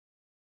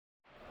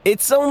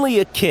It's only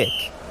a kick.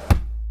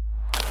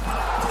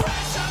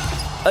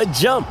 A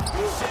jump.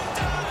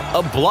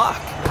 A block.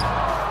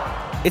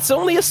 It's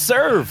only a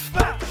serve.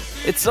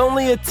 It's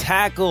only a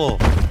tackle.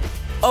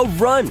 A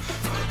run.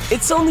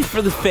 It's only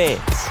for the fans.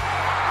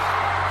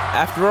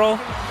 After all,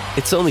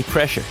 it's only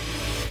pressure.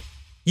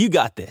 You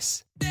got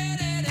this.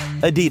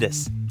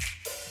 Adidas.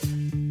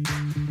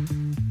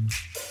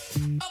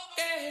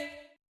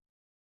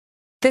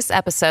 This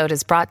episode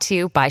is brought to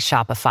you by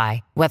Shopify.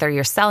 Whether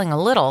you're selling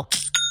a little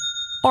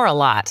or a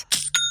lot,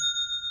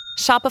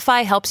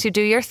 Shopify helps you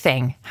do your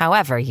thing,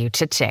 however you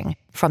cha-ching.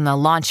 From the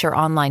launch your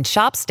online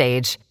shop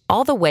stage,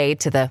 all the way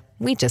to the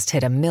we just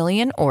hit 1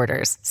 million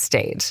orders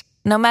stage.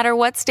 No matter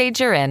what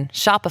stage you're in,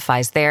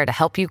 Shopify's there to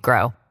help you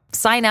grow.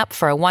 Sign up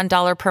for a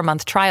 $1 per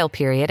month trial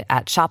period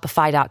at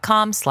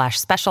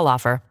shopify.com/special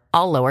offer,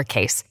 all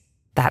lowercase.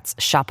 That's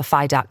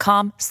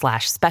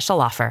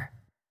shopify.com/special offer.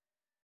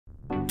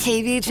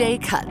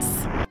 KVJ Cuts.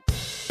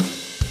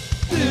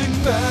 Think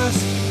fast,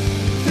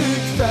 think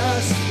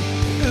fast.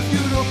 If you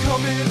don't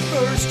come in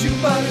first, you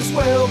might as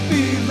well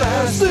be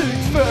last.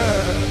 Think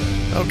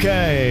fast.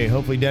 Okay,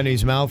 hopefully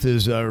Denny's mouth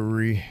is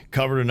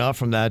recovered enough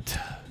from that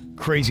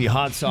crazy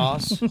hot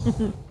sauce.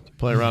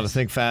 Play around to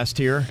think fast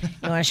here. You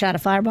want a shot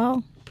of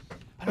Fireball?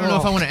 I don't know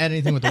if I want to add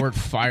anything with the word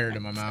fire to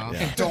my mouth.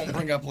 And don't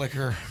bring up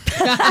liquor.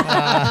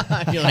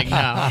 You're like,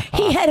 no.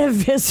 He had a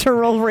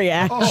visceral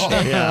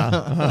reaction.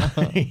 Yeah.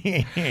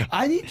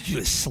 I need you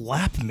to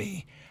slap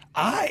me.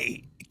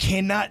 I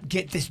cannot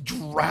get this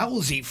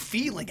drowsy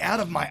feeling out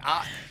of my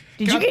eye.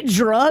 Did you get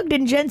drugged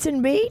in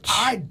Jensen Beach?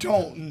 I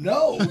don't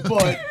know,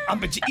 but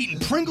I've been eating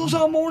Pringles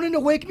all morning to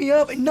wake me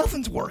up, and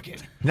nothing's working.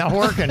 Not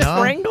working,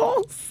 huh?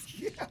 Pringles?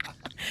 Yeah.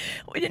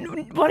 Why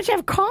don't you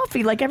have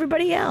coffee like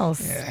everybody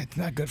else? Yeah, it's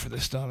not good for the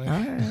stomach.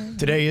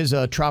 Today is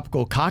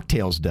Tropical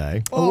Cocktails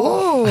Day.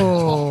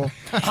 Oh.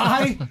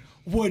 I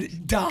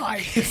would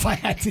die if I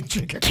had to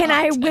drink a Can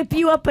cocktail. I whip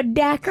you up a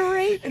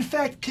daiquiri? In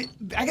fact,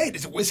 I gotta get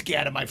this whiskey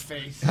out of my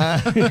face.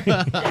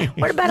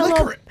 What about a Liquor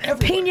little everywhere.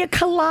 pina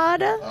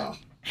colada?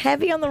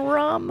 Heavy on the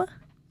rum?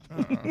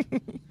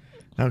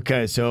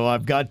 Okay, so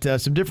I've got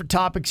some different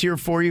topics here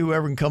for you.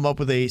 Whoever can come up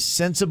with a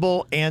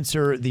sensible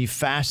answer the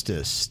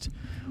fastest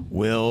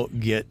will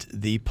get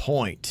the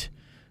point.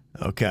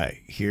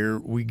 Okay, here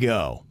we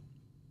go.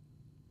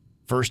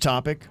 First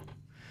topic.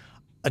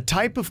 A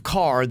type of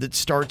car that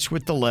starts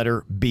with the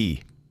letter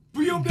B.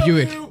 Buick. What do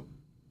you think?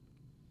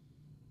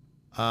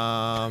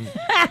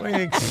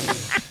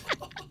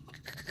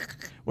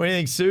 What do you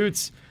think,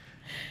 Suits?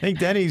 I think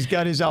Denny's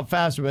got his out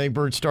faster, but I think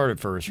Bird started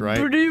first, right?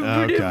 Okay. You're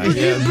not going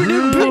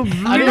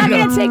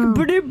to take So Bird,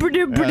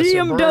 I guess,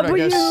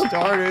 BMW.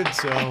 started,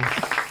 so...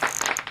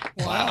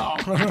 Wow,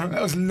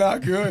 that was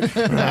not good.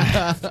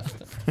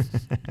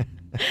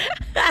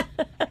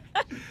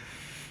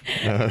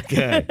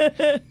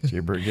 Okay.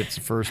 So Bird gets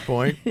the first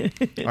point.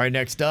 All right,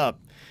 next up.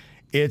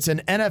 It's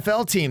an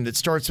NFL team that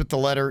starts with the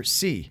letter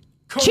C.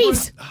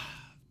 Chiefs.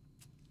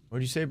 What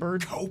did you say,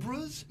 Bird?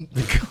 Cobras? Jay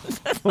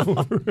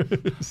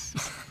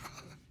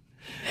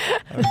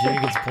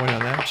gets a point on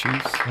that.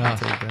 Chiefs. I'll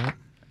take that.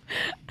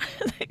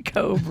 The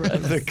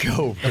Cobras. The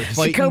Cobras.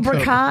 The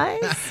Cobra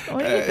Kai's?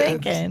 What are you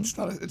thinking? It's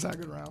not a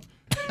good round.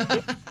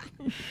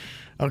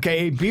 Okay,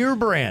 a beer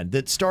brand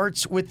that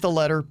starts with the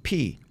letter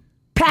P.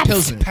 Pabst.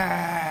 Pilsner.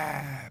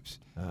 Pabst.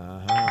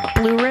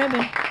 Blue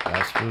Ribbon.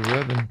 That's Blue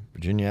Ribbon.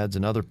 Virginia adds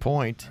another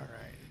point.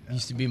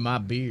 Used to be my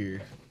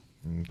beer.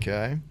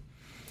 Okay.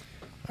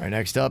 All right,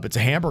 next up, it's a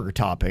hamburger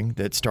topping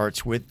that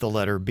starts with the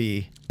letter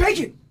B.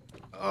 Bacon.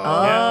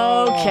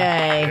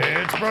 Okay.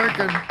 It's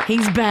breaking.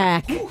 He's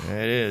back. It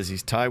is.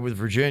 He's tied with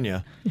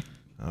Virginia.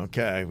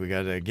 Okay, we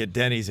got to get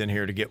Denny's in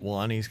here to get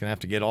one. He's going to have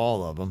to get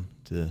all of them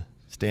to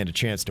stand a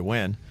chance to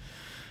win.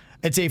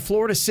 It's a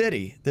Florida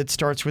city that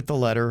starts with the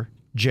letter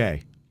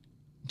J.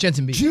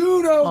 Jensen Beach.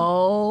 Juno.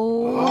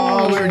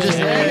 Oh, we were just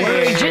there.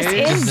 we're just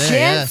in Just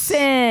there,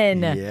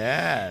 Jensen.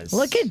 Yes.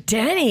 Look at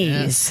Denny's.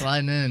 Yeah,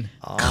 sliding in.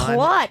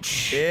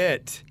 Clutch.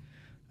 It.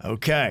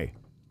 Okay.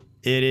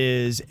 It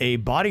is a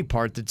body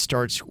part that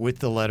starts with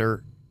the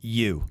letter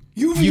U.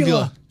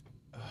 Uvula.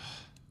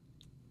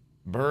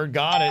 Bird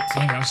got it.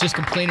 Dang, I was just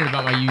complaining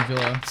about my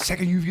uvula.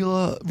 Second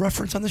uvula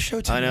reference on the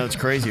show today. I know, it's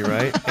crazy,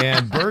 right?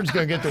 And Bird's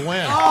going to get the win.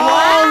 Where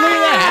are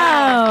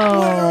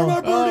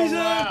my birdies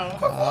at?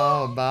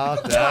 How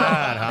about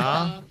that,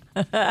 huh?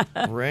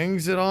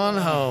 Brings it on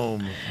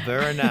home.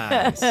 Very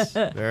nice.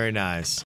 Very nice.